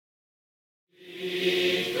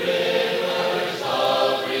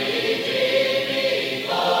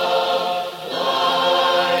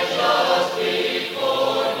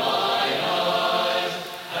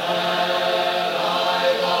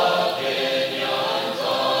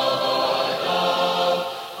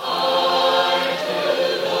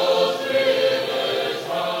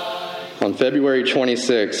February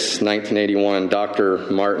 26, 1981, Dr.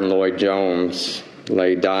 Martin Lloyd-Jones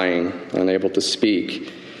lay dying, unable to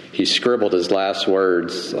speak. He scribbled his last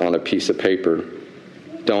words on a piece of paper.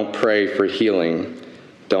 "Don't pray for healing.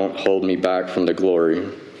 Don't hold me back from the glory."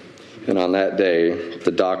 And on that day, the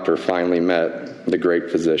doctor finally met the great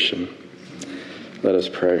physician. Let us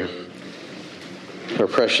pray. Our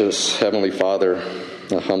precious Heavenly Father,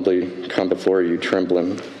 I humbly come before you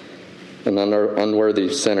trembling, an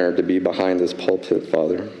unworthy sinner to be behind this pulpit,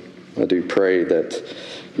 Father. I do pray that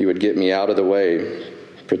you would get me out of the way,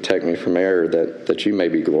 protect me from error, that you may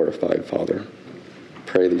be glorified, Father.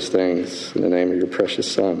 Pray these things in the name of your precious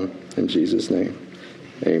Son, in Jesus' name.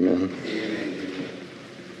 Amen.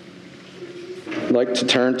 I'd like to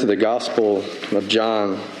turn to the Gospel of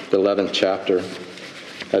John, the 11th chapter.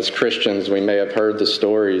 As Christians, we may have heard the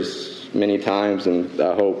stories many times, and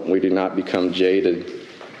I hope we do not become jaded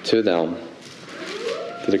to them.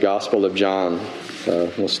 To the Gospel of John,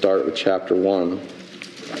 we'll start with chapter 1.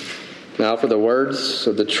 Now for the words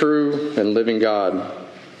of the true and living God.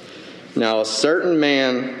 Now a certain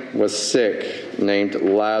man was sick, named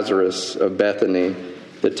Lazarus of Bethany,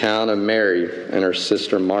 the town of Mary and her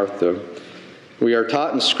sister Martha. We are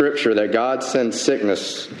taught in Scripture that God sends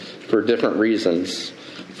sickness for different reasons.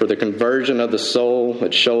 For the conversion of the soul,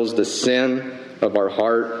 it shows the sin of our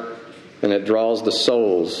heart, and it draws the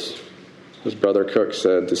souls, as Brother Cook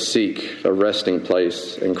said, to seek a resting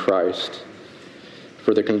place in Christ.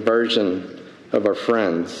 For the conversion of our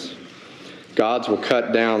friends, God will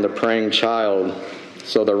cut down the praying child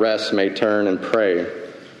so the rest may turn and pray.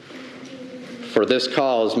 For this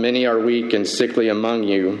cause many are weak and sickly among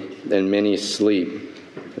you, and many sleep.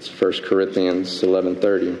 That's 1 Corinthians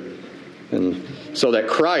 11:30. And so that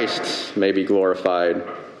Christ may be glorified.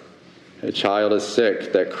 A child is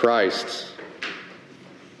sick, that Christ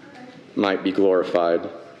might be glorified.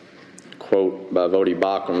 Quote by Vodi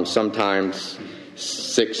Bakum, sometimes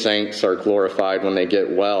sick saints are glorified when they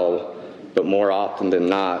get well, but more often than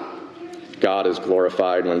not, God is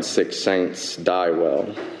glorified when sick saints die well.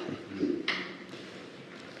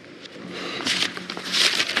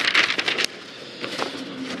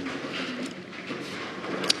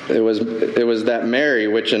 It was that Mary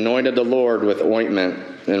which anointed the Lord with ointment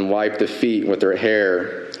and wiped the feet with her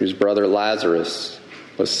hair, whose brother Lazarus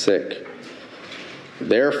was sick.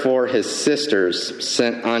 Therefore his sisters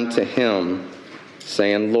sent unto him,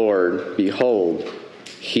 saying, Lord, behold,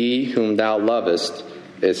 he whom thou lovest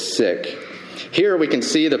is sick. Here we can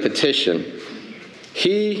see the petition.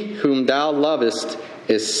 He whom thou lovest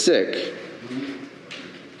is sick.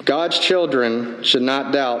 God's children should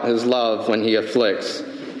not doubt his love when he afflicts.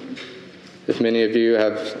 If many of you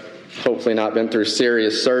have hopefully not been through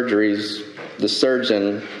serious surgeries, the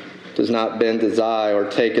surgeon does not bend his eye or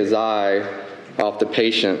take his eye off the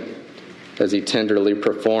patient as he tenderly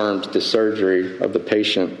performed the surgery of the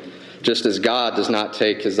patient, just as God does not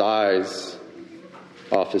take his eyes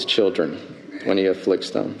off his children when he afflicts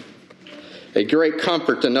them. A great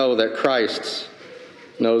comfort to know that Christ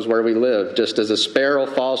knows where we live. Just as a sparrow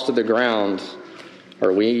falls to the ground,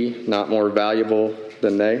 are we not more valuable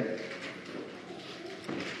than they?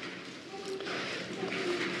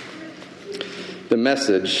 The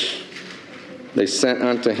message they sent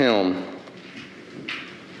unto him,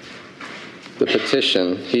 the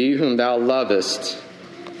petition, he whom thou lovest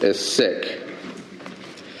is sick.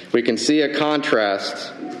 We can see a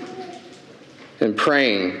contrast in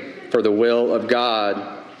praying for the will of God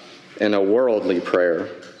and a worldly prayer.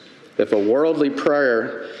 If a worldly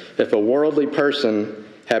person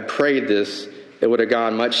had prayed this, it would have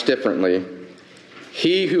gone much differently.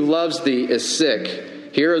 He who loves thee is sick.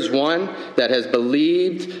 Here is one that has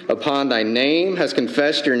believed upon thy name, has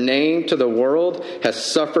confessed your name to the world, has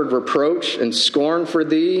suffered reproach and scorn for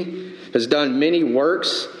thee, has done many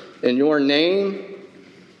works in your name.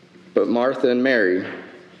 But Martha and Mary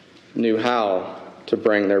knew how to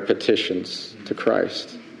bring their petitions to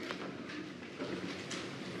Christ.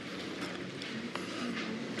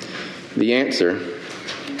 The answer,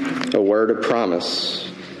 a word of promise.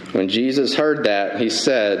 When Jesus heard that, he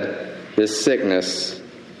said, this sickness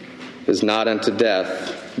is not unto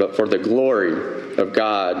death, but for the glory of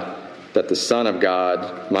God, that the Son of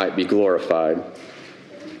God might be glorified.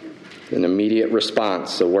 An immediate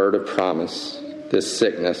response, a word of promise. This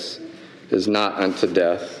sickness is not unto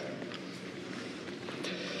death.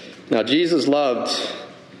 Now, Jesus loved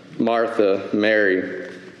Martha, Mary,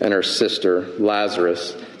 and her sister,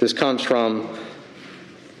 Lazarus. This comes from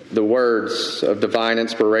the words of divine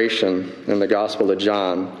inspiration in the Gospel of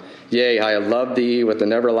John. Yea, I have loved thee with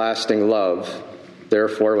an everlasting love.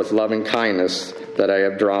 Therefore, with loving kindness that I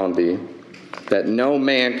have drawn thee. that no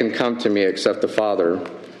man can come to me except the Father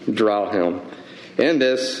draw him. In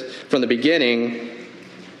this, from the beginning,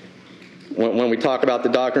 when we talk about the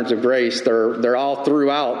doctrines of grace, they're all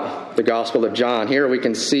throughout the Gospel of John. Here we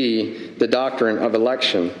can see the doctrine of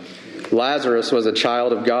election. Lazarus was a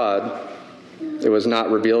child of God. It was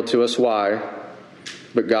not revealed to us why,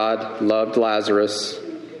 but God loved Lazarus,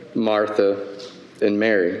 Martha, and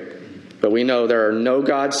Mary. But we know there are no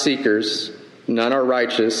God seekers, none are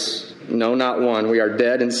righteous, no, not one. We are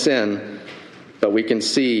dead in sin, but we can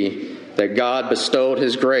see that God bestowed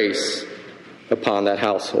his grace upon that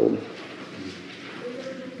household.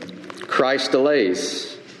 Christ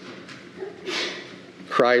delays.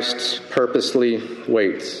 Christ purposely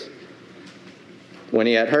waits. When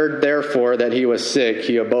he had heard, therefore, that he was sick,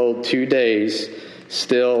 he abode 2 days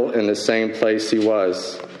still in the same place he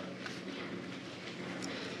was.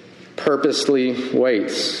 Purposely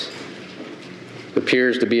waits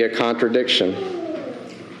appears to be a contradiction.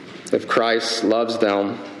 If Christ loves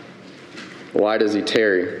them, why does he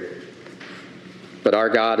tarry? But our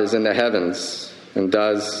God is in the heavens and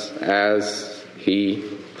does as he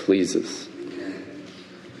pleases.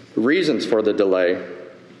 Reasons for the delay.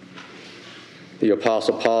 The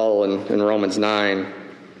Apostle Paul in Romans 9,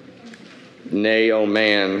 nay, O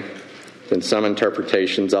man, in some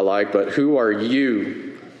interpretations I like, but who are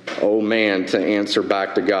you, O man, to answer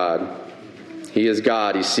back to God? He is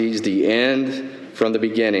God. He sees the end from the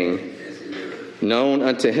beginning. Known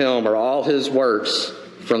unto him are all his works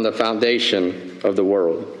from the foundation of the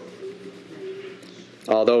world.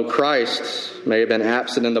 Although Christ may have been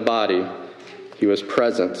absent in the body, he was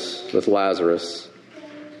present with Lazarus.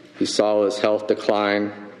 He saw his health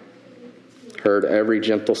decline, heard every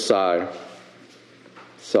gentle sigh,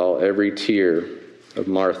 saw every tear of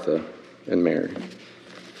Martha and Mary.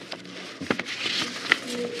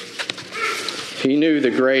 He knew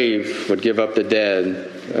the grave would give up the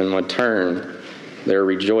dead and would turn their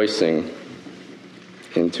rejoicing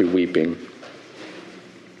into weeping.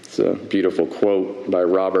 It's a beautiful quote by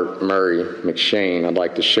Robert Murray McShane I'd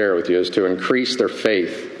like to share with you, is to increase their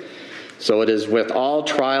faith. So it is with all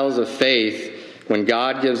trials of faith, when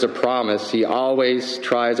God gives a promise, he always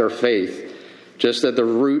tries our faith, just as the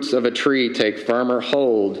roots of a tree take firmer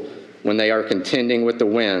hold when they are contending with the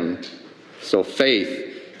wind. So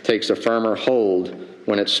faith takes a firmer hold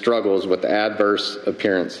when it struggles with adverse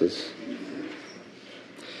appearances.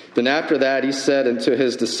 Then after that he said unto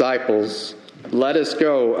his disciples, let us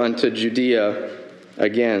go unto Judea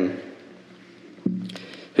again.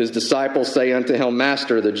 His disciples say unto him,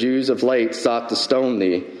 Master, the Jews of late sought to stone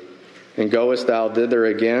thee, and goest thou thither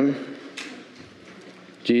again?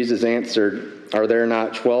 Jesus answered, Are there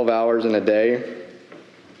not 12 hours in a day?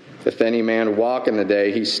 If any man walk in the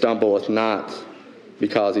day, he stumbleth not,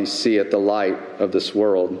 because he seeth the light of this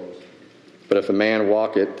world. But if a man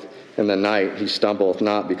walketh in the night, he stumbleth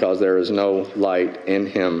not, because there is no light in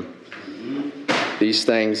him. These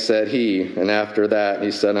things said he, and after that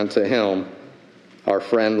he said unto him, Our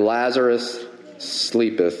friend Lazarus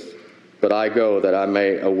sleepeth, but I go that I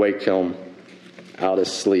may awake him out of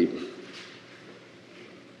sleep.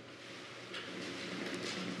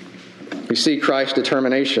 We see Christ's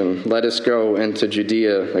determination. Let us go into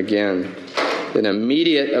Judea again. An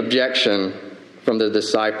immediate objection from the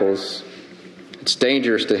disciples. It's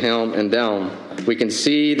dangerous to him and them. We can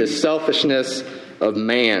see the selfishness of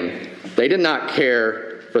man. They did not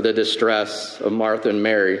care for the distress of Martha and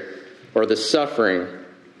Mary or the suffering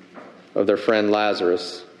of their friend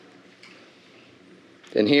Lazarus.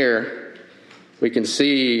 And here we can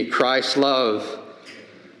see Christ's love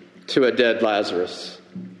to a dead Lazarus.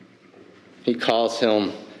 He calls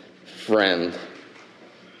him friend.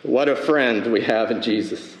 What a friend we have in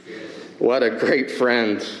Jesus. What a great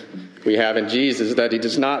friend we have in Jesus, that he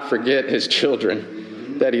does not forget his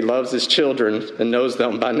children, that he loves his children and knows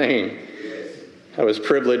them by name. I was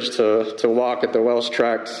privileged to walk at the Welsh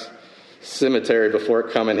Tracts Cemetery before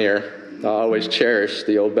coming here. I always cherish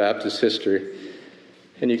the old Baptist history.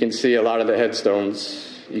 And you can see a lot of the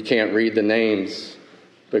headstones. You can't read the names,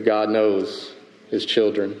 but God knows his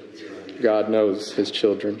children. God knows his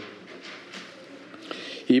children.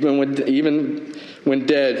 Even when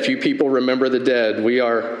dead, few people remember the dead. We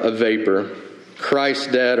are a vapor. Christ's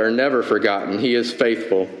dead are never forgotten. He is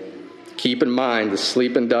faithful. Keep in mind the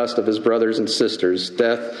sleep and dust of his brothers and sisters.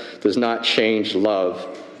 Death does not change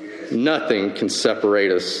love. Nothing can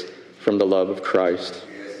separate us from the love of Christ.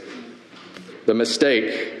 The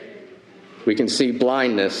mistake, we can see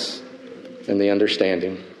blindness in the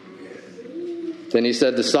understanding. Then he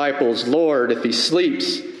said, Disciples, Lord, if he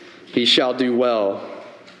sleeps, he shall do well.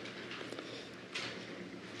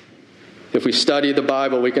 If we study the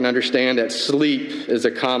Bible, we can understand that sleep is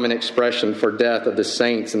a common expression for death of the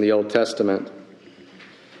saints in the Old Testament.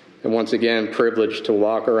 And once again, privileged to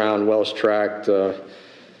walk around Welsh Tract,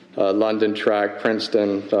 London Tract,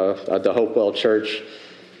 Princeton, the Hopewell Church.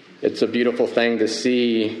 It's a beautiful thing to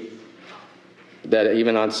see that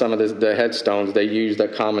even on some of the headstones, they use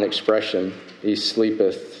that common expression, he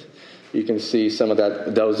sleepeth. You can see some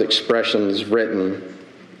of those expressions written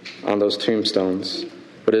on those tombstones.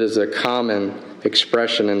 But it is a common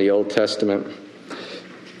expression in the Old Testament.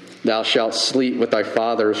 Thou shalt sleep with thy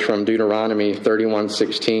fathers, from Deuteronomy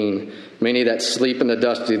 31:16. Many that sleep in the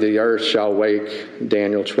dust of the earth shall wake,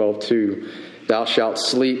 Daniel 12:2. Thou shalt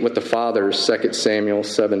sleep with the fathers, 2 Samuel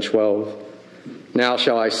 7:12. Now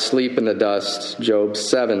shall I sleep in the dust, Job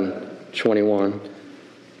 7:21.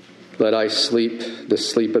 Let I sleep the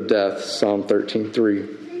sleep of death, Psalm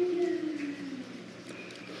 13:3.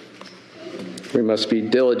 We must be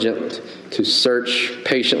diligent to search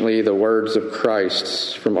patiently the words of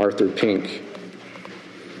Christ, from Arthur Pink.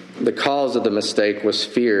 The cause of the mistake was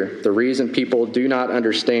fear. The reason people do not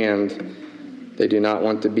understand, they do not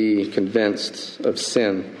want to be convinced of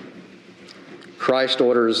sin. Christ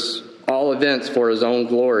orders all events for his own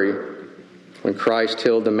glory. When Christ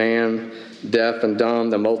healed the man, deaf and dumb,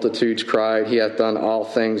 the multitudes cried, He hath done all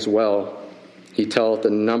things well. He telleth the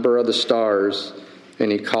number of the stars,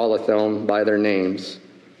 and he calleth them by their names.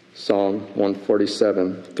 Psalm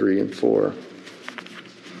 147, 3 and 4.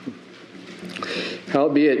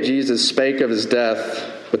 Howbeit Jesus spake of his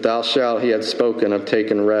death, but thou shalt, he had spoken of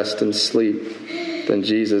taking rest and sleep. Then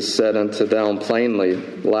Jesus said unto them plainly,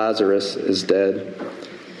 Lazarus is dead.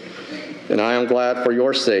 And I am glad for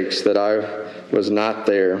your sakes that I was not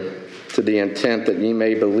there, to the intent that ye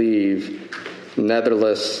may believe.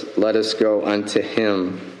 Nevertheless, let us go unto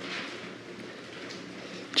him.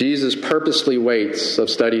 Jesus purposely waits. I've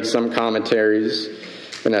studied some commentaries,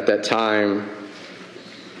 and at that time,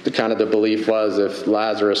 the belief was if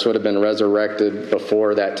Lazarus would have been resurrected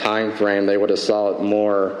before that time frame, they would have saw it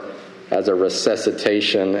more as a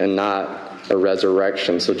resuscitation and not a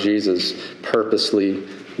resurrection. So Jesus purposely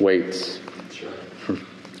waits.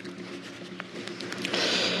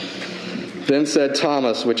 Then said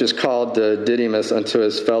Thomas, which is called Didymus, unto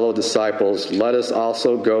his fellow disciples, Let us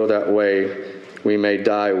also go that way, we may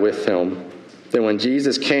die with him. Then when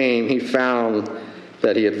Jesus came, he found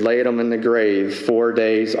that he had laid him in the grave 4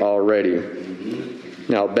 days already.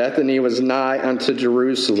 Now Bethany was nigh unto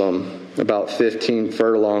Jerusalem, about 15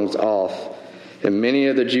 furlongs off. And many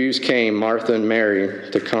of the Jews came, Martha and Mary,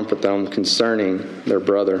 to comfort them concerning their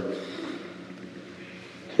brother.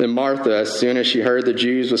 Then Martha, as soon as she heard the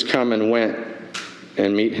Jews was coming, went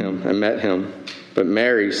and met him. But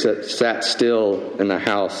Mary sat still in the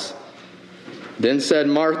house. Then said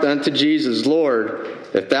Martha unto Jesus, Lord,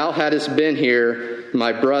 if thou hadst been here,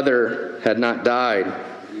 my brother had not died.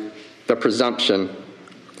 The presumption.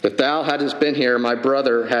 If thou hadst been here, my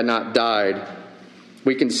brother had not died.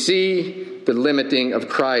 We can see the limiting of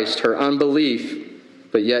Christ, her unbelief,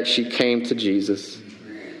 but yet she came to Jesus.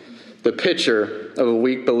 The picture of a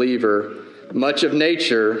weak believer, much of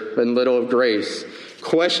nature and little of grace,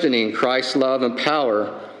 questioning Christ's love and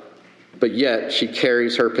power, but yet she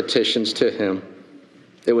carries her petitions to him.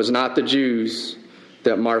 It was not the Jews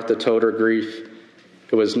that Martha told her grief.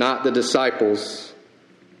 It was not the disciples.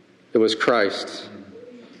 It was Christ.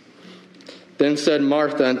 Then said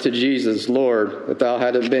Martha unto Jesus, Lord, if thou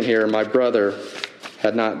hadst been here, my brother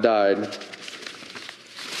had not died.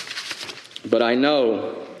 But I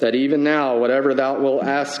know that even now, whatever thou wilt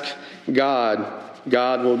ask God,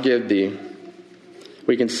 God will give thee.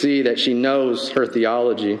 We can see that she knows her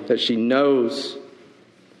theology, that she knows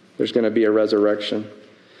there's going to be a resurrection.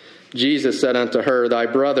 Jesus said unto her, Thy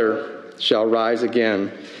brother shall rise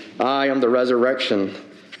again. I am the resurrection,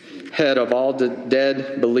 head of all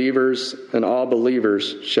dead believers, and all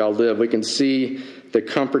believers shall live. We can see the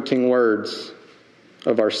comforting words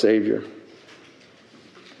of our Savior.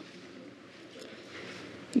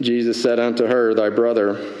 Jesus said unto her, Thy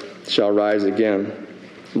brother shall rise again.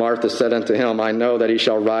 Martha said unto him, I know that he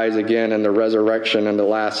shall rise again in the resurrection in the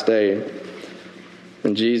last day.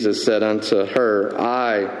 And Jesus said unto her,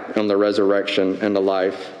 I am the resurrection and the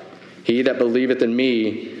life. He that believeth in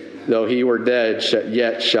me, though he were dead,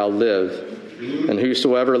 yet shall live. And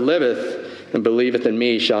whosoever liveth and believeth in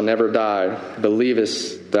me shall never die.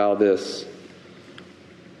 Believest thou this?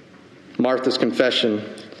 Martha's confession,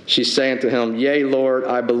 she saith to him, Yea, Lord,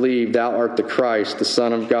 I believe thou art the Christ, the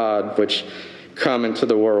Son of God, which come into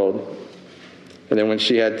the world. And then when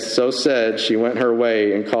she had so said, she went her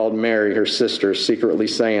way and called Mary, her sister, secretly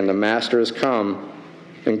saying, The Master is come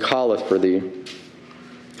and calleth for thee.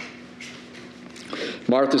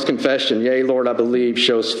 Martha's confession, "Yea, Lord, I believe,"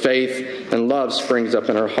 shows faith and love springs up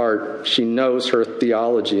in her heart. She knows her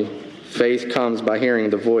theology. Faith comes by hearing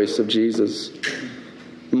the voice of Jesus.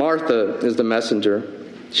 Martha is the messenger.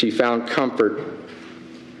 She found comfort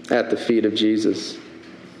at the feet of Jesus.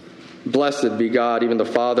 Blessed be God, even the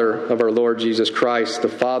Father of our Lord Jesus Christ, the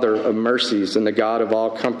Father of mercies and the God of all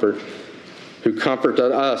comfort, who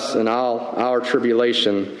comforted us in all our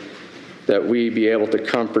tribulation, that we be able to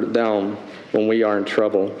comfort them when we are in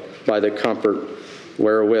trouble by the comfort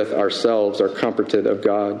wherewith ourselves are comforted of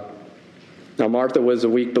God. Now Martha was a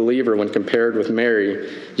weak believer when compared with Mary,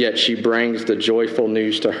 yet she brings the joyful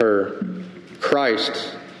news to her.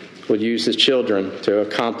 Christ will use his children to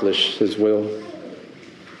accomplish his will.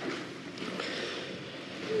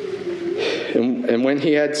 And when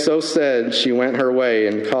he had so said, she went her way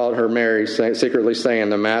and called her Mary, secretly saying,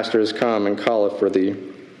 "The Master is come and calleth for thee."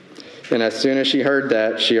 And as soon as she heard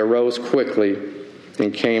that, she arose quickly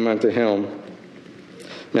and came unto him.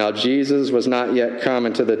 Now Jesus was not yet come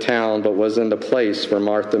into the town, but was in the place where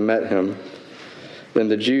Martha met him. Then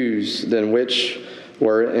the Jews, which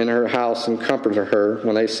were in her house and comforted her,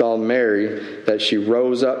 when they saw Mary, that she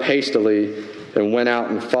rose up hastily and went out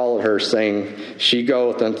and followed her, saying, "She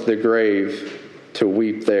goeth unto the grave to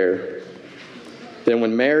weep there." Then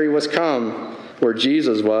when Mary was come where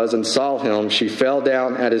Jesus was and saw him, she fell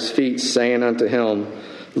down at his feet, saying unto him,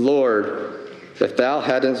 "Lord, if thou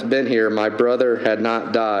hadst been here, my brother had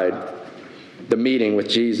not died." The meeting with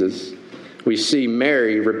Jesus. We see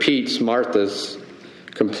Mary repeats Martha's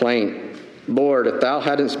complaint. "Lord, if thou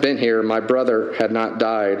hadst been here, my brother had not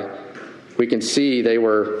died." We can see they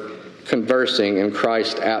were conversing in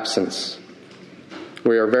Christ's absence.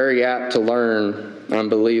 We are very apt to learn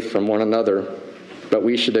unbelief from one another, but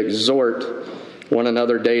we should exhort one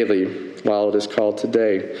another daily while it is called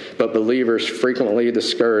today. But believers frequently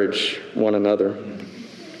discourage one another.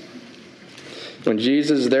 When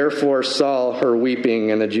Jesus therefore saw her weeping,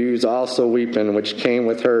 and the Jews also weeping, which came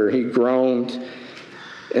with her, he groaned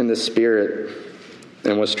in the spirit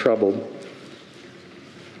and was troubled,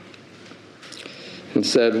 and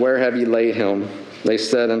said, "Where have ye laid him?" They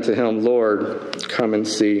said unto him, "Lord, come and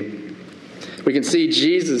see." We can see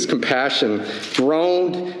Jesus' compassion,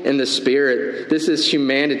 groaned in the spirit. This is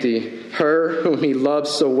humanity, her whom he loved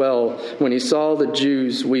so well. When he saw the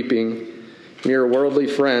Jews weeping, mere worldly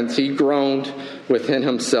friends, he groaned within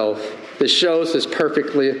himself. This shows his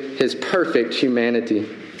perfect humanity.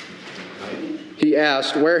 He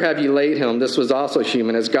asked, "Where have you laid him?" This was also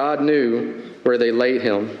human, as God knew where they laid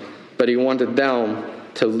him, but he wanted them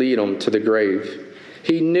to lead him to the grave.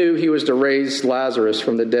 He knew he was to raise Lazarus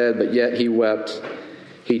from the dead, but yet he wept.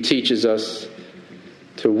 He teaches us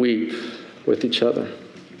to weep with each other.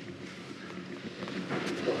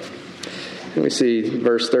 And we see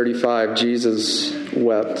verse 35, Jesus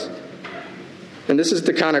wept. And this is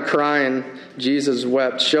the kind of crying Jesus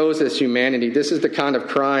wept, shows his humanity. This is the kind of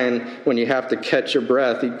crying when you have to catch your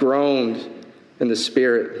breath. He groaned in the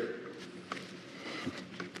spirit.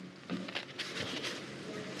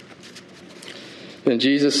 And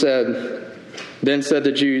Jesus said, then said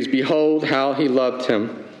the Jews, "Behold how he loved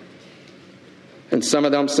him." And some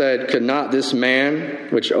of them said, "Could not this man,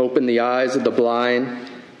 which opened the eyes of the blind,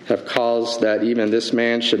 have caused that even this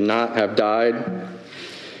man should not have died?"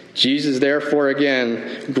 Jesus therefore again,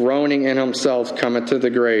 groaning in himself, cometh to the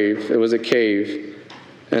grave. It was a cave,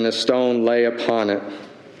 and a stone lay upon it,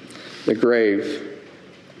 the grave.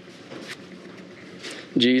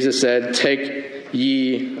 Jesus said, "Take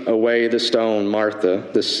ye away the stone." Martha,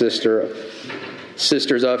 the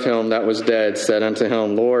sisters of him that was dead, said unto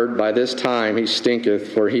him, "Lord, by this time he stinketh,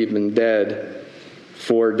 for he had been dead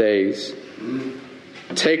 4 days."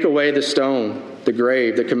 Take away the stone, the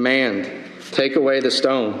grave, the command. Take away the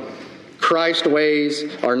stone. Christ's ways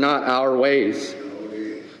are not our ways.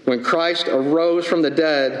 When Christ arose from the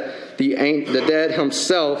dead, the dead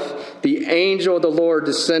himself, the angel of the Lord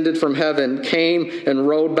descended from heaven, came and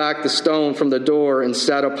rolled back the stone from the door and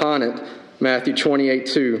sat upon it. Matthew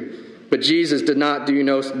 28:2. But Jesus did not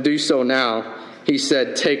do so now. He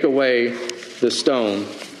said, "Take away the stone."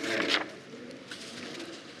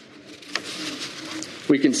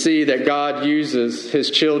 We can see that God uses his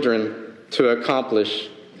children to accomplish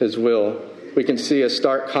his will. We can see a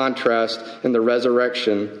stark contrast in the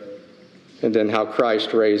resurrection and then how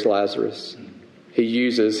Christ raised Lazarus. He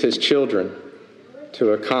uses his children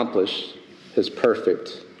to accomplish his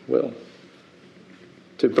perfect will,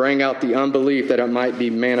 to bring out the unbelief that it might be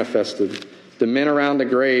manifested. The men around the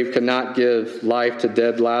grave could not give life to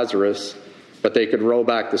dead Lazarus, but they could roll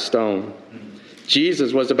back the stone.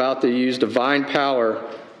 Jesus was about to use divine power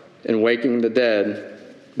in waking the dead,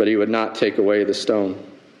 but he would not take away the stone.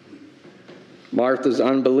 Martha's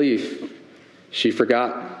unbelief, she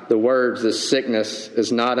forgot the words, "This sickness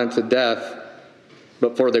is not unto death,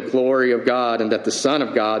 but for the glory of God, and that the Son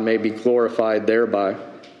of God may be glorified thereby.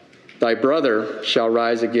 Thy brother shall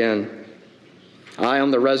rise again. I am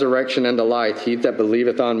the resurrection and the life. He that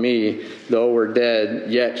believeth on me, though we're dead,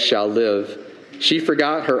 yet shall live." She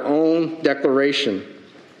forgot her own declaration.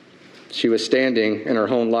 She was standing in her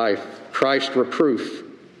own life. Christ's reproof.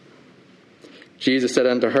 Jesus said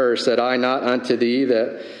unto her, "Said I not unto thee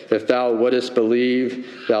that if thou wouldest believe,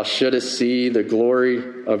 thou shouldest see the glory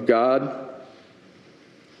of God?"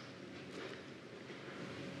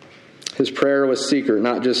 His prayer was secret,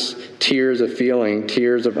 not just tears of feeling,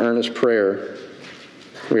 tears of earnest prayer.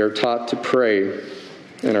 We are taught to pray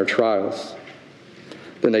in our trials.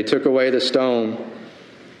 Then they took away the stone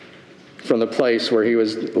from the place where he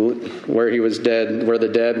was dead, where the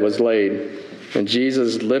dead was laid. And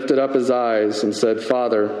Jesus lifted up his eyes and said,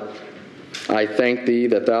 "Father, I thank thee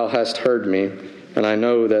that thou hast heard me, and I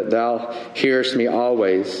know that thou hearest me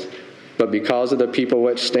always. But because of the people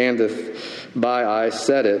which standeth by, I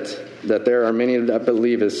said it, that there are many that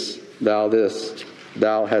believest thou this,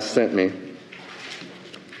 thou hast sent me."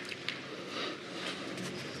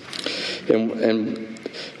 And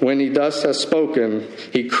when he thus has spoken,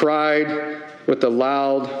 he cried with a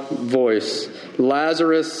loud voice,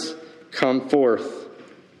 "Lazarus, come forth."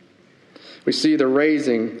 We see the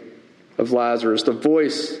raising of Lazarus. The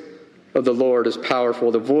voice of the Lord is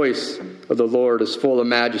powerful. The voice of the Lord is full of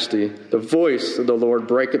majesty. The voice of the Lord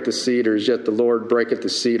breaketh the cedars, yet the Lord breaketh the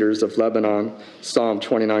cedars of Lebanon. Psalm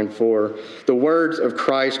 29:4. The words of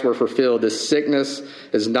Christ were fulfilled. This sickness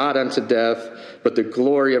is not unto death, but the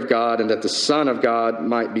glory of God, and that the Son of God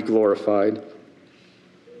might be glorified.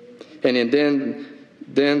 And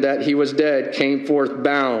then that he was dead came forth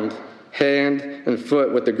bound, hand and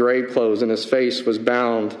foot with the grave clothes, and his face was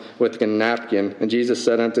bound with a napkin. And Jesus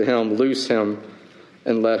said unto him, "Loose him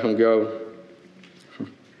and let him go."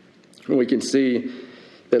 And we can see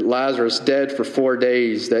that Lazarus, dead for 4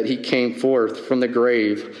 days, that he came forth from the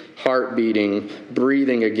grave, heart beating,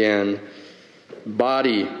 breathing again,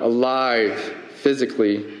 body alive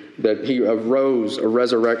physically, that he arose, a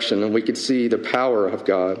resurrection, and we could see the power of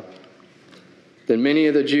God. Then many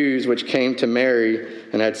of the Jews which came to Mary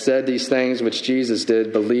and had said these things which Jesus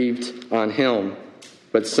did believed on him.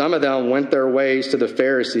 But some of them went their ways to the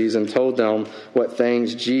Pharisees and told them what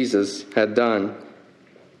things Jesus had done.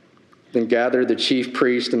 Then gathered the chief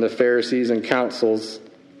priests and the Pharisees and councils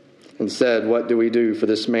and said, "What do we do? For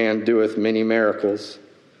this man doeth many miracles.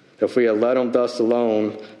 If we had let him thus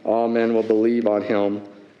alone, all men will believe on him,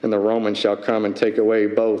 and the Romans shall come and take away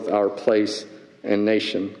both our place and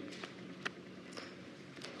nation."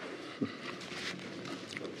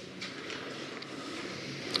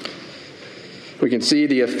 We can see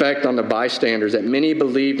the effect on the bystanders, that many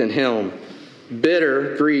believed in him.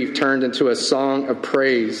 Bitter grief turned into a song of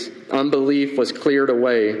praise. Unbelief was cleared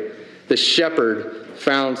away. The shepherd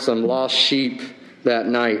found some lost sheep that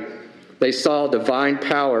night. They saw divine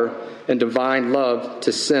power and divine love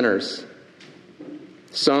to sinners.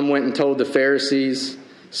 Some went and told the Pharisees,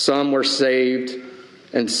 some were saved,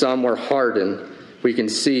 and some were hardened. We can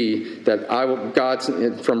see that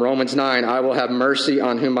from Romans 9, "I will have mercy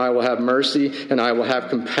on whom I will have mercy, and I will have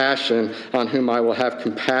compassion on whom I will have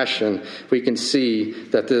compassion." We can see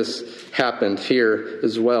that this happened here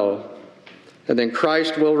as well. And then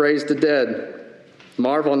Christ will raise the dead.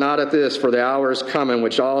 "Marvel not at this, for the hour is coming,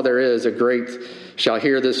 which all there is a great shall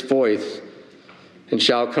hear this voice, and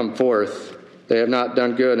shall come forth. They have not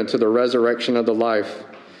done good unto the resurrection of the life,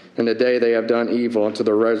 and the day they have done evil unto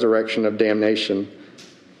the resurrection of damnation.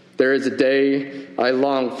 There is a day I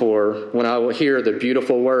long for when I will hear the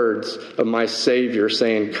beautiful words of my Savior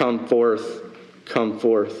saying, 'Come forth, come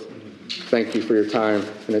forth.'" Thank you for your time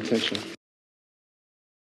and attention.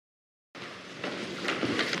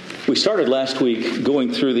 We started last week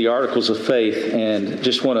going through the Articles of Faith, and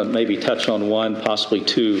just want to maybe touch on one, possibly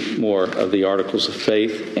two more of the Articles of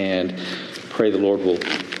Faith, and pray the Lord will,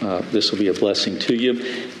 this will be a blessing to you.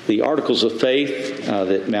 The Articles of Faith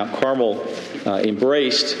that Mount Carmel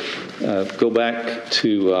embraced go back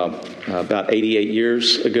to about 88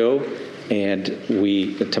 years ago, and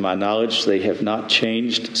to my knowledge, they have not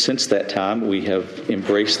changed since that time. We have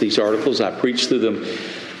embraced these articles. I preached through them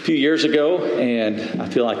a few years ago, and I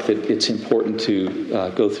feel like that it's important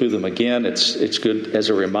to go through them again. It's good as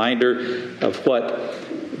a reminder of what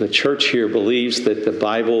the church here believes that the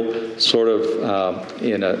Bible sort of,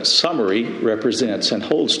 in a summary, represents and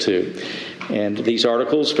holds to. And these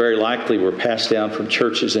articles very likely were passed down from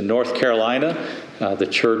churches in North Carolina. The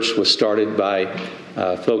church was started by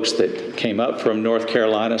folks that came up from North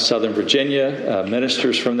Carolina, Southern Virginia,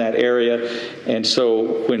 ministers from that area. And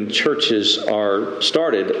so when churches are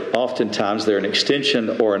started, oftentimes they're an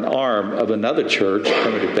extension or an arm of another church,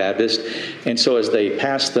 Primitive Baptist. And so as they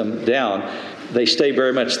pass them down, they stay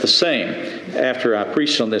very much the same. After I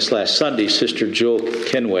preached on this last Sunday, Sister Jewel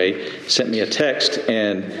Kenway sent me a text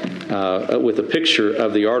and with a picture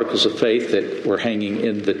of the Articles of Faith that were hanging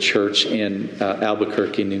in the church in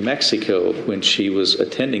Albuquerque, New Mexico, when she was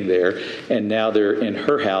attending there. And now they're in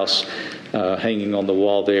her house, hanging on the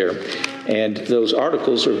wall there. And those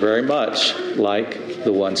articles are very much like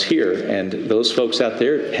the ones here. And those folks out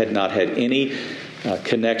there had not had any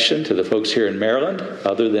connection to the folks here in Maryland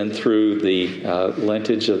other than through the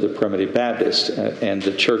lentage of the Primitive Baptist and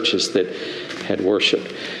the churches that had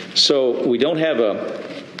worshiped. So we don't have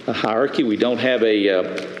a hierarchy. We don't have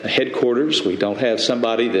a headquarters. We don't have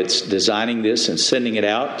somebody that's designing this and sending it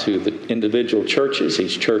out to the individual churches.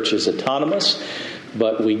 Each church is autonomous.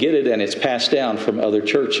 But we get it, and it's passed down from other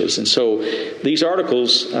churches. And so these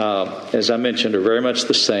articles, as I mentioned, are very much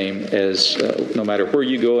the same as no matter where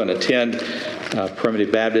you go and attend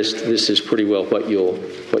Primitive Baptist, this is pretty well what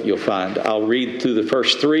you'll find. I'll read through the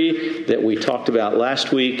first three that we talked about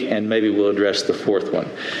last week, and maybe we'll address the fourth one.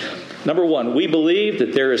 Number one, we believe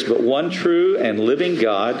that there is but one true and living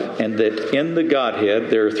God, and that in the Godhead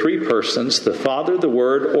there are three persons, the Father, the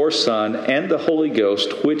Word, or Son, and the Holy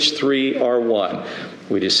Ghost, which three are one.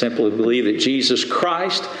 We just simply believe that Jesus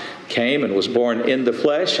Christ came and was born in the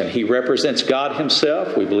flesh, and he represents God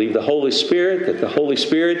himself. We believe the Holy Spirit, that the Holy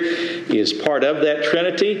Spirit is part of that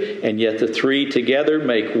Trinity, and yet the three together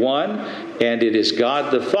make one. And it is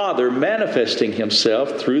God the Father manifesting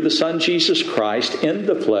himself through the Son Jesus Christ in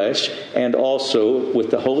the flesh, and also with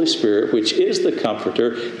the Holy Spirit, which is the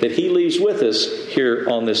Comforter that he leaves with us here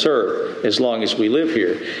on this earth as long as we live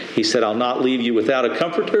here. He said, I'll not leave you without a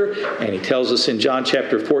Comforter. And he tells us in John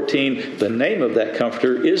chapter 14, the name of that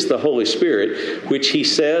Comforter is the Holy Spirit, which he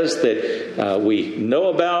says that we know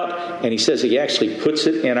about, and he says he actually puts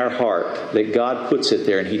it in our heart, that God puts it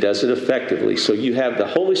there, and he does it effectively. So you have the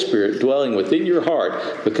Holy Spirit dwelling within your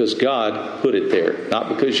heart because God put it there. Not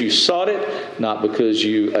because you sought it, not because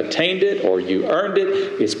you attained it or you earned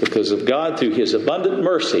it. It's because of God, through his abundant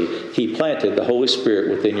mercy, he planted the Holy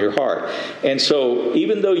Spirit within your heart. And so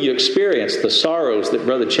even though you experience the sorrows that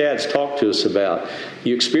Brother Chad's talked to us about,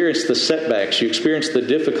 you experience the setbacks, you experience the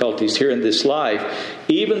difficulties here in this life,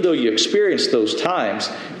 even though you experience those times,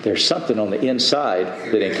 there's something on the inside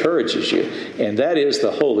that encourages you. And that is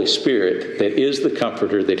the Holy Spirit, that is the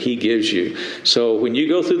Comforter that he gives you. So when you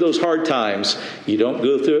go through those hard times, you don't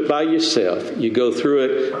go through it by yourself. You go through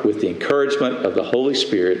it with the encouragement of the Holy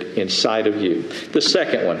Spirit inside of you. The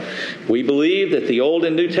second one, we believe that the Old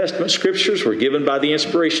and New Testament Scriptures were given by the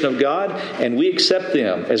inspiration of God, and we accept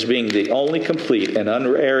them as being the only complete and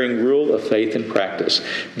unerring rule of faith and practice.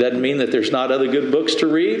 Doesn't mean that there's not other good books to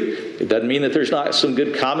read. It doesn't mean that there's not some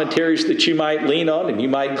good commentaries that you might lean on and you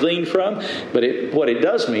might glean from. But what it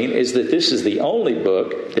does mean is that this is the only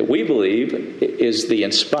book that we believe is the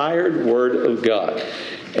inspired Word of God.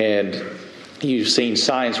 And you've seen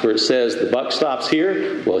signs where it says the buck stops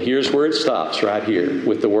here. Well, here's where it stops, right here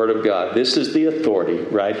with the Word of God. This is the authority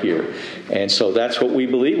right here. And so that's what we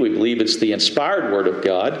believe. We believe it's the inspired Word of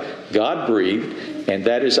God, God-breathed, and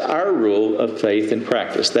that is our rule of faith and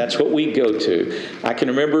practice. That's what we go to. I can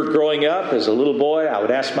remember growing up as a little boy, I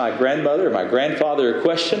would ask my grandmother or my grandfather a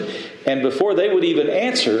question, and before they would even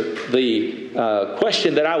answer the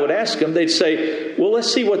question that I would ask them, they'd say, well,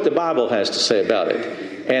 let's see what the Bible has to say about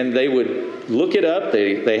it. And they would look it up.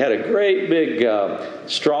 They had a great big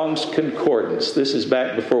Strong's Concordance. This is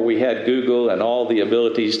back before we had Google and all the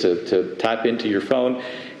abilities to type into your phone.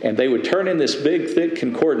 And they would turn in this big, thick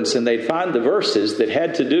concordance, and they'd find the verses that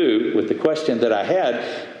had to do with the question that I had,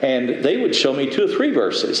 and they would show me 2 or 3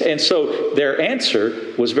 verses. And so their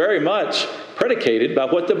answer was very much predicated by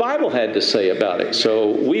what the Bible had to say about it. So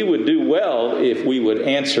we would do well if we would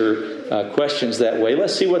answer questions that way.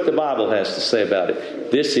 Let's see what the Bible has to say about it.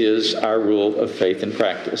 This is our rule of faith and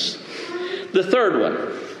practice. The third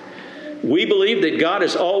one. We believe that God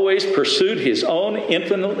has always pursued his own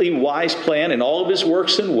infinitely wise plan in all of his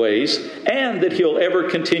works and ways, and that he'll ever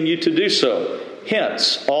continue to do so.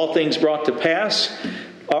 Hence, all things brought to pass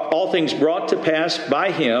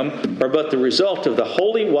by him are but the result of the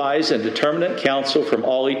holy wise, and determinate counsel from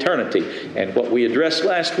all eternity. And what we addressed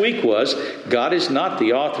last week was God is not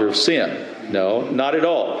the author of sin. No, not at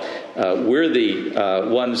all. We're the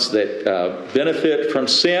ones that benefit from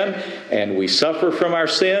sin, and we suffer from our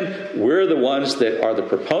sin. We're the ones that are the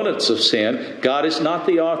proponents of sin. God is not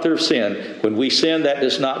the author of sin. When we sin, that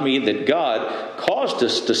does not mean that God caused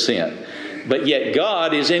us to sin. But yet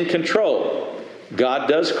God is in control. God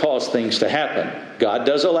does cause things to happen. God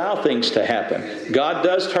does allow things to happen. God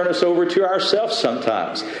does turn us over to ourselves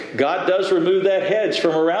sometimes. God does remove that hedge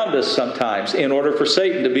from around us sometimes in order for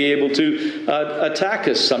Satan to be able to attack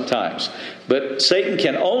us sometimes. But Satan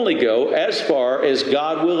can only go as far as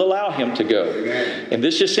God will allow him to go. And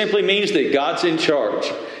this just simply means that God's in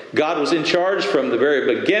charge. God was in charge from the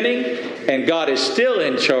very beginning, and God is still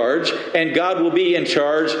in charge, and God will be in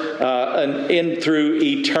charge through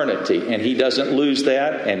eternity. And He doesn't lose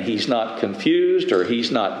that, and He's not confused, or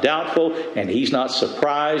He's not doubtful, and He's not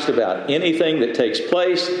surprised about anything that takes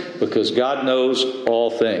place, because God knows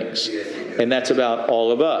all things. And that's about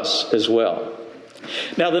all of us as well.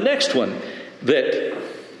 Now the next one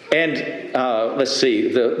let's see,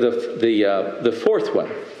 the fourth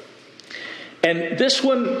one. And this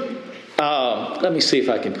one, let me see if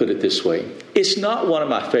I can put it this way. It's not one of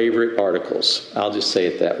my favorite articles. I'll just say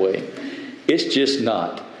it that way. It's just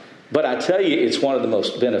not. But I tell you, it's one of the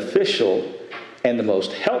most beneficial and the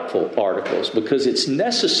most helpful articles, because it's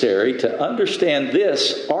necessary to understand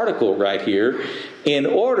this article right here in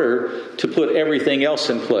order to put everything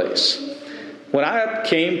else in place. When I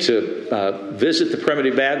came to visit the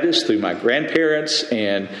Primitive Baptists through my grandparents,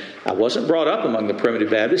 and I wasn't brought up among the Primitive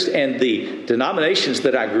Baptists, and the denominations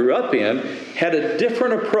that I grew up in had a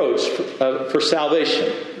different approach for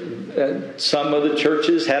salvation. Some of the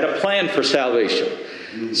churches had a plan for salvation.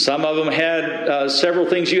 Some of them had several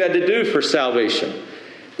things you had to do for salvation.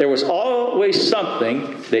 There was always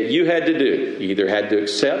something that you had to do. You either had to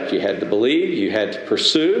accept, you had to believe, you had to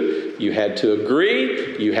pursue, you had to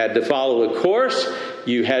agree, you had to follow a course,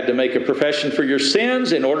 you had to make a profession for your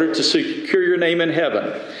sins in order to secure your name in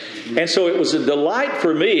heaven. And so it was a delight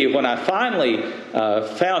for me when I finally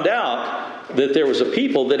found out that there was a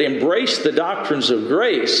people that embraced the doctrines of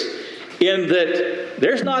grace, in that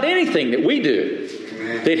there's not anything that we do,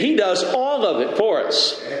 that He does all of it for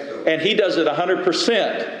us. And He does it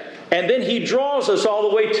 100%. And then He draws us all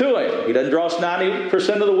the way to Him. He doesn't draw us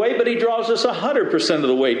 90% of the way, but He draws us 100% of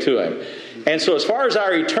the way to Him. And so as far as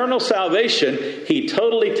our eternal salvation, He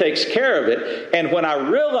totally takes care of it. And when I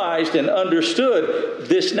realized and understood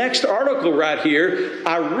this next article right here,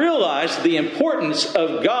 I realized the importance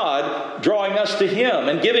of God drawing us to Him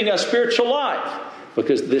and giving us spiritual life.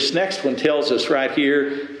 Because this next one tells us right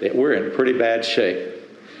here that we're in pretty bad shape.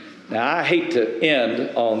 Now, I hate to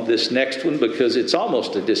end on this next one because it's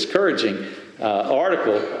almost a discouraging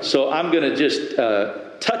article. So I'm going to just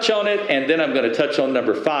touch on it, and then I'm going to touch on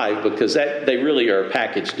number 5, because they really are a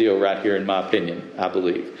package deal right here, in my opinion, I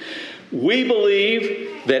believe. We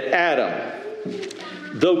believe that Adam,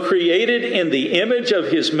 though created in the image of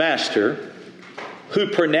his master, who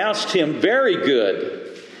pronounced him very good,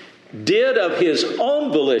 did of his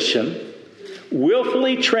own volition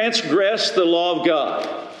willfully transgress the law of God,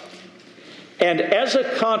 and as a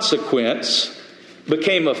consequence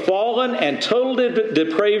became a fallen and totally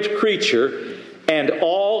depraved creature, and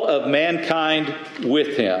all of mankind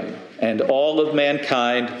with him. And all of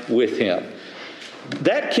mankind with him.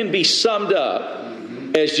 That can be summed up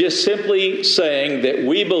as just simply saying that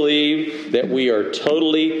we believe that we are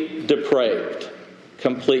totally depraved.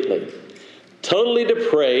 Completely. Totally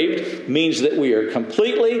depraved means that we are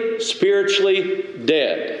completely spiritually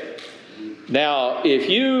dead. Now, if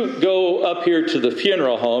you go up here to the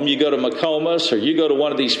funeral home, you go to McComas, or you go to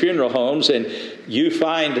one of these funeral homes, and you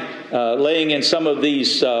find laying in some of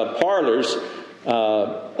these parlors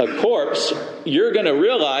a corpse, you're going to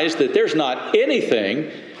realize that there's not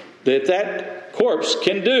anything that corpse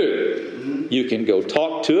can do. You can go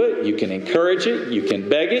talk to it, you can encourage it, you can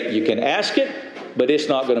beg it, you can ask it, but it's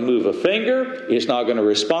not going to move a finger, it's not going to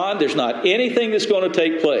respond, there's not anything that's going to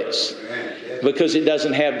take place. Because it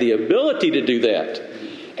doesn't have the ability to do that.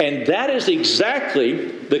 And that is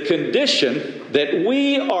exactly the condition that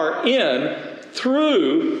we are in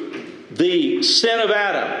through the sin of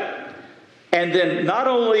Adam. And then not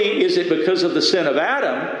only is it because of the sin of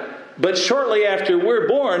Adam, but shortly after we're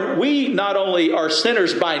born, we not only are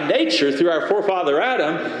sinners by nature through our forefather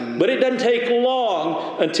Adam, but it doesn't take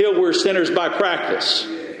long until we're sinners by practice.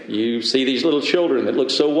 You see these little children that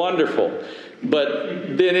look so wonderful.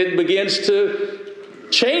 But then it begins to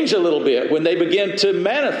change a little bit when they begin to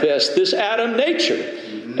manifest this Adam nature.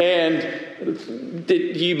 And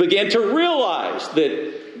you begin to realize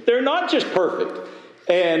that They're not just perfect.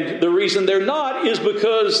 And the reason they're not is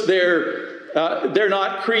because they're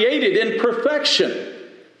not created in perfection.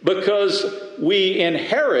 Because we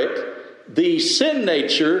inherit the sin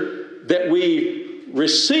nature that we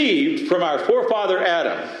received from our forefather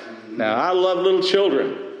Adam. Now, I love little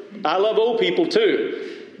children. I love old people too.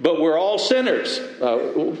 But we're all sinners.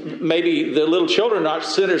 Maybe the little children are not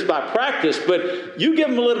sinners by practice, but you give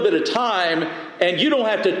them a little bit of time and you don't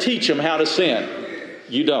have to teach them how to sin.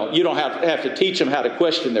 You don't. You don't have to teach them how to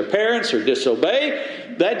question their parents or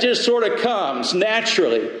disobey. That just sort of comes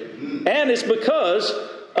naturally. And it's because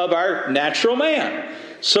of our natural man.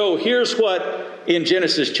 So here's what in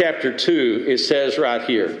Genesis chapter 2 it says right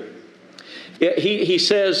here. He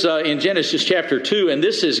says in Genesis chapter 2, and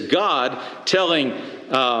this is God telling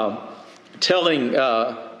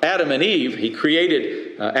Adam and Eve. He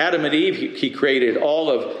created Adam and Eve. He created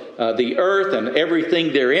all of the earth and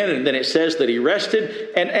everything therein. And then it says that he rested.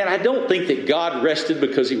 And I don't think that God rested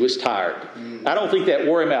because he was tired. I don't think that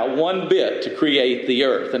wore him out one bit to create the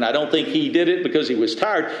earth. And I don't think he did it because he was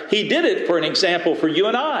tired. He did it for an example for you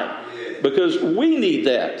and I. Because we need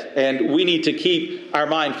that. And we need to keep our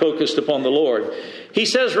mind focused upon the Lord. He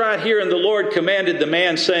says right here, and the Lord commanded the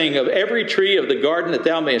man, saying, of every tree of the garden that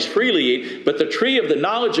thou mayest freely eat, but the tree of the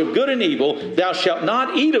knowledge of good and evil, thou shalt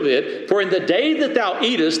not eat of it, for in the day that thou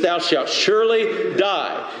eatest, thou shalt surely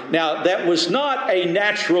die. Now, that was not a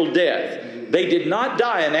natural death. They did not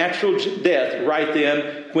die a natural death right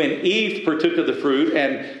then when Eve partook of the fruit,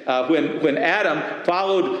 and when Adam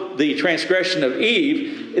followed the transgression of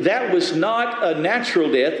Eve. That was not a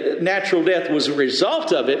natural death. Natural death was a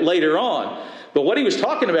result of it later on. But what he was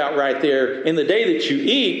talking about right there, in the day that you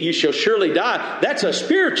eat, you shall surely die, that's a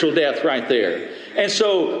spiritual death right there. And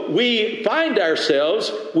so we find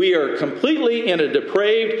ourselves, we are completely in a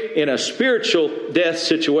depraved, in a spiritual death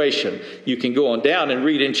situation. You can go on down and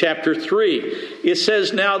read in chapter 3. It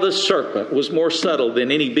says, now the serpent was more subtle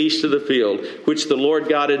than any beast of the field, which the Lord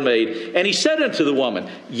God had made. And he said unto the woman,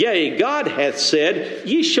 yea, God hath said,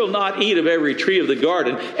 ye shall not eat of every tree of the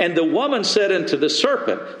garden. And the woman said unto the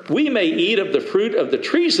serpent, we may eat of the fruit of the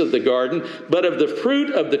trees of the garden, but of the fruit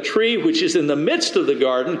of the tree which is in the midst of the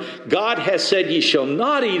garden, God hath said, ye shall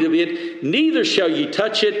not eat of it, neither shall ye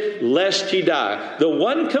touch it, lest ye die. The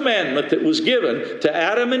one commandment that was given to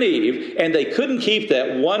Adam and Eve, and they couldn't keep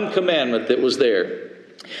that one commandment that was there.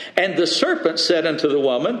 And the serpent said unto the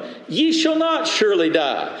woman, ye shall not surely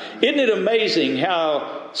die. Isn't it amazing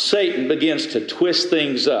how Satan begins to twist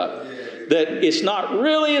things up? That it's not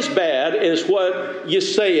really as bad as what you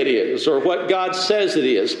say it is or what God says it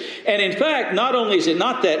is. And in fact, not only is it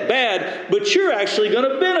not that bad, but you're actually going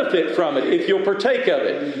to benefit from it if you'll partake of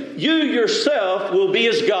it. You yourself will be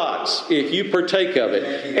as gods if you partake of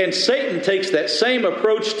it. And Satan takes that same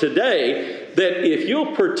approach today, that if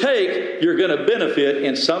you'll partake, you're going to benefit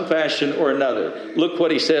in some fashion or another. Look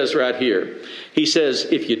what he says right here. He says,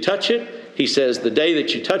 if you touch it, he says, the day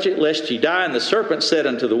that you touch it, lest ye die. And the serpent said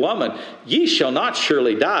unto the woman, ye shall not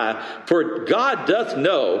surely die, for God doth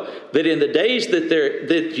know that in the days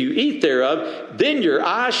that you eat thereof, then your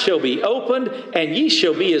eyes shall be opened, and ye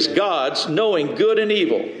shall be as gods, knowing good and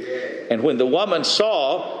evil. And when the woman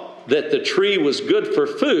saw that the tree was good for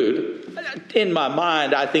food, in my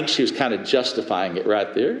mind, I think she was kind of justifying it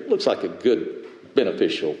right there. It looks like a good,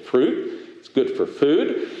 beneficial fruit. It's good for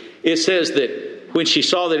food. It says that when she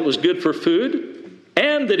saw that it was good for food,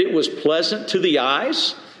 and that it was pleasant to the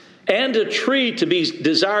eyes, and a tree to be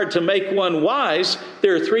desired to make one wise,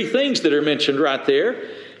 there are three things that are mentioned right there.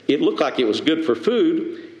 It looked like it was good for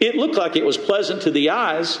food. It looked like it was pleasant to the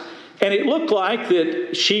eyes. And it looked like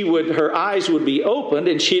that her eyes would be opened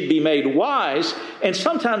and she'd be made wise. And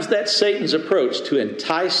sometimes that's Satan's approach, to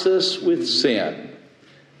entice us with sin.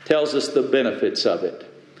 Tells us the benefits of it.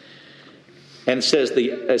 And it says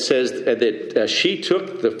that she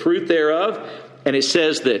took the fruit thereof, and it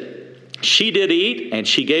says that she did eat, and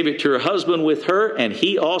she gave it to her husband with her, and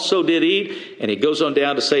he also did eat. And it goes on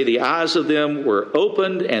down to say the eyes of them were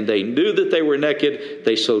opened, and they knew that they were naked.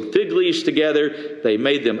 They sewed fig leaves together. They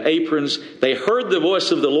made them aprons. They heard the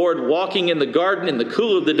voice of the Lord walking in the garden in the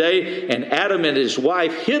cool of the day, and Adam and his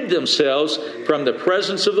wife hid themselves from the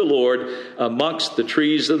presence of the Lord amongst the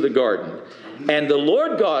trees of the garden. And the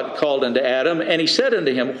Lord God called unto Adam, and he said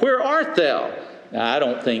unto him, where art thou? Now, I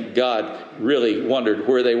don't think God really wondered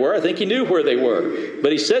where they were. I think he knew where they were.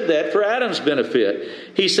 But he said that for Adam's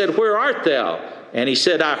benefit. He said, where art thou? And he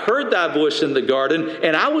said, I heard thy voice in the garden,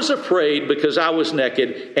 and I was afraid because I was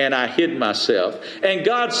naked, and I hid myself. And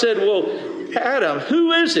God said, well, Adam,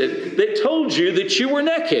 who is it that told you that you were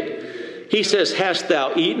naked? He says, hast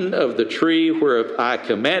thou eaten of the tree whereof I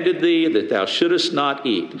commanded thee that thou shouldest not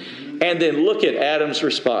eat? And then look at Adam's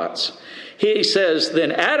response. He says,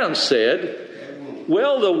 then Adam said,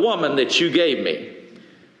 well, the woman that you gave me,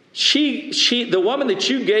 the woman that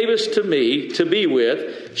you gave us to me to be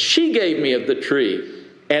with, she gave me of the tree,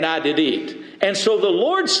 and I did eat. And so the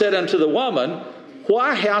Lord said unto the woman,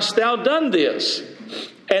 why hast thou done this?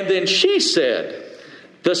 And then she said,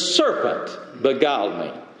 the serpent beguiled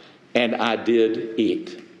me, and I did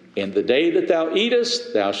eat. In the day that thou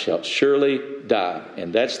eatest, thou shalt surely die.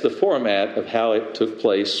 And that's the format of how it took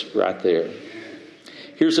place right there.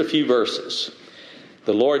 Here's a few verses.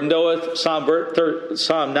 The Lord knoweth, Psalm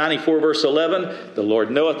 94 verse 11, the Lord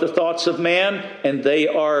knoweth the thoughts of man, and they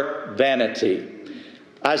are vanity.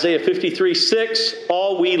 Isaiah 53:6,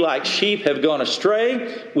 all we like sheep have gone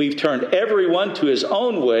astray. We've turned everyone to his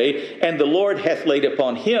own way, and the Lord hath laid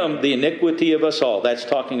upon him the iniquity of us all. That's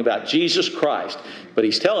talking about Jesus Christ. But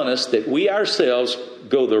he's telling us that we ourselves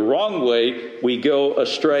go the wrong way. We go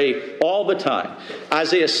astray all the time.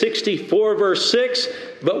 Isaiah 64 verse 6,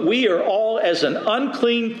 but we are all as an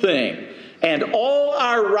unclean thing, and all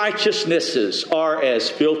our righteousnesses are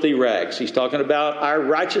as filthy rags. He's talking about our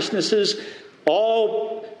righteousnesses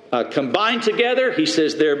all combined together. He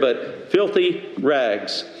says they're but filthy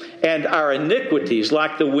rags. And our iniquities,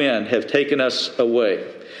 like the wind, have taken us away.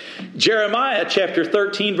 Jeremiah chapter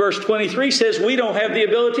 13 verse 23 says we don't have the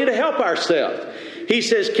ability to help ourselves. He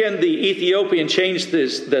says, can the Ethiopian change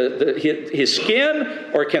his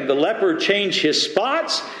skin, or can the leopard change his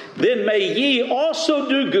spots? Then may ye also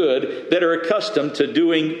do good that are accustomed to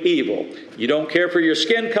doing evil. You don't care for your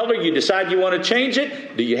skin color. You decide you want to change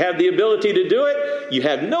it. Do you have the ability to do it? You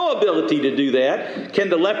have no ability to do that. Can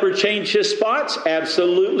the leopard change his spots?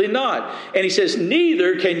 Absolutely not. And he says,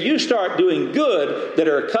 neither can you start doing good that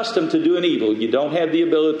are accustomed to doing evil. You don't have the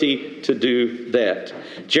ability to do that.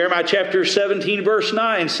 Jeremiah chapter 17 verse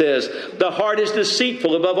 9 says, the heart is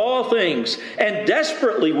deceitful above all things and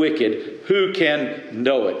desperately wicked. Who can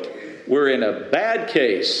know it? We're in a bad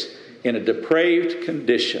case, in a depraved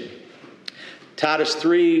condition. Titus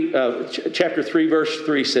 3, chapter 3, verse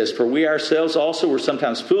 3 says, for we ourselves also were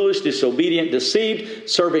sometimes foolish, disobedient, deceived,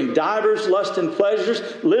 serving divers lusts and pleasures,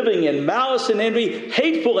 living in malice and envy,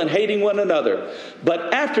 hateful and hating one another.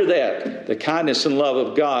 But after that, the kindness and love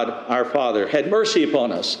of God, our Father, had mercy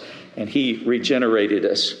upon us, and he regenerated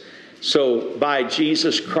us. So by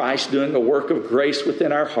Jesus Christ doing a work of grace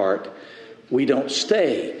within our heart, we don't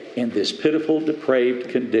stay in this pitiful, depraved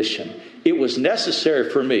condition. It was necessary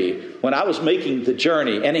for me, when I was making the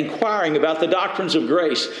journey and inquiring about the doctrines of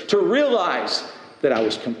grace, to realize that I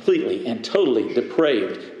was completely and totally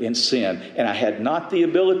depraved in sin. And I had not the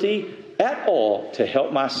ability at all to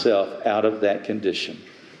help myself out of that condition.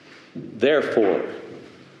 Therefore,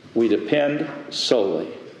 we depend solely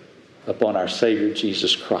upon our Savior,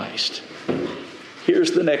 Jesus Christ.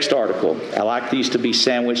 Here's the next article. I like these to be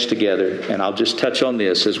sandwiched together, and I'll just touch on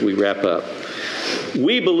this as we wrap up.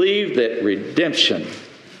 We believe that redemption,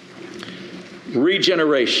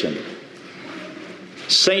 regeneration,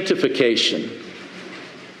 sanctification,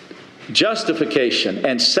 justification,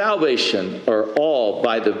 and salvation are all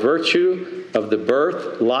by the virtue of the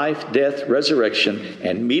birth, life, death, resurrection,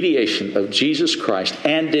 and mediation of Jesus Christ,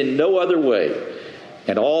 and in no other way.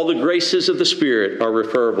 And all the graces of the Spirit are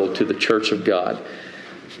referable to the church of God.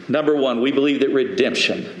 Number one, we believe that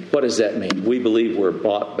redemption. What does that mean? We believe we're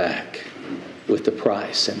bought back with the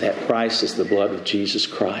price, and that price is the blood of Jesus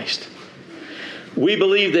Christ. We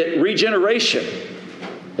believe that regeneration,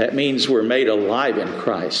 that means we're made alive in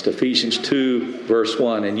Christ. Ephesians 2, verse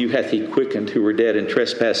 1, and you hath he quickened who were dead in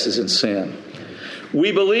trespasses and sin.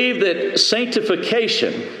 We believe that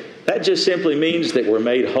sanctification, that just simply means that we're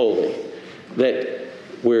made holy. That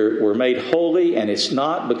we're made holy, and it's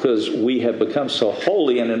not because we have become so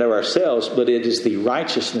holy in and of ourselves, but it is the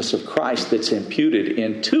righteousness of Christ that's imputed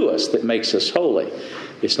into us that makes us holy.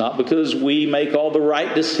 It's not because we make all the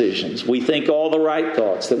right decisions, we think all the right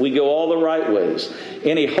thoughts, that we go all the right ways.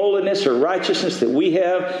 Any holiness or righteousness that we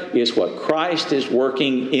have is what Christ is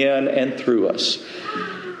working in and through us.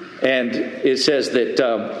 And it says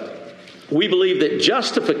that we believe that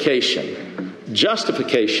justification,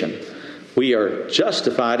 we are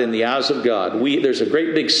justified in the eyes of God. There's a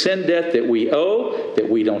great big sin debt that we owe, that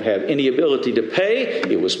we don't have any ability to pay.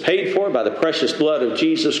 It was paid for by the precious blood of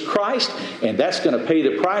Jesus Christ, and that's going to pay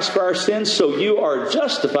the price for our sins. So you are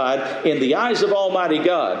justified in the eyes of Almighty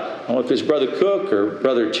God. I don't know if it's Brother Cook or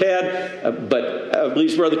Brother Chad, but I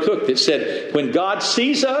believe it's Brother Cook that said, when God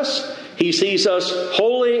sees us, he sees us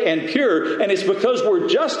holy and pure, and it's because we're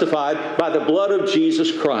justified by the blood of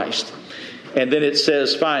Jesus Christ. And then it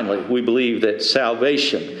says, finally, we believe that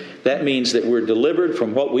salvation, that means that we're delivered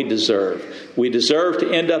from what we deserve. We deserve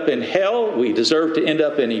to end up in hell. We deserve to end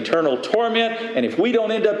up in eternal torment. And if we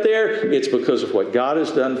don't end up there, it's because of what God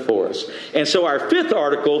has done for us. And so our fifth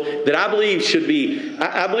article that I believe should be,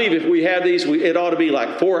 I believe if we have these, it ought to be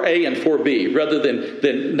like 4A and 4B rather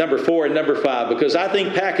than number 4 and number 5. Because I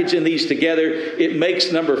think packaging these together, it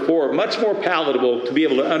makes number 4 much more palatable to be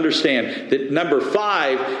able to understand that number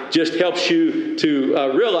 5 just helps you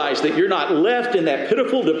to realize that you're not left in that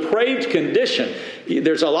pitiful, depraved condition.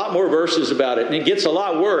 There's a lot more verses about it, and it gets a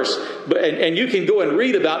lot worse. And you can go and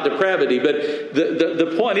read about depravity, but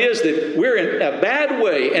the point is that we're in a bad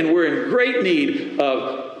way, and we're in great need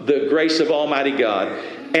of the grace of Almighty God.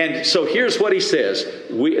 And so here's what he says.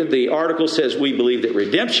 The article says we believe that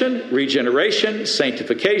redemption, regeneration,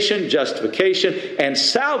 sanctification, justification, and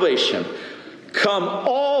salvation come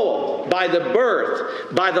all by the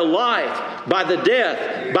birth, by the life, by the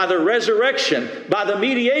death, by the resurrection, by the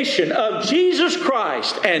mediation of Jesus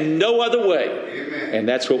Christ, and no other way. Amen. And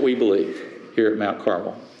that's what we believe here at Mount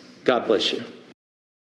Carmel. God bless you.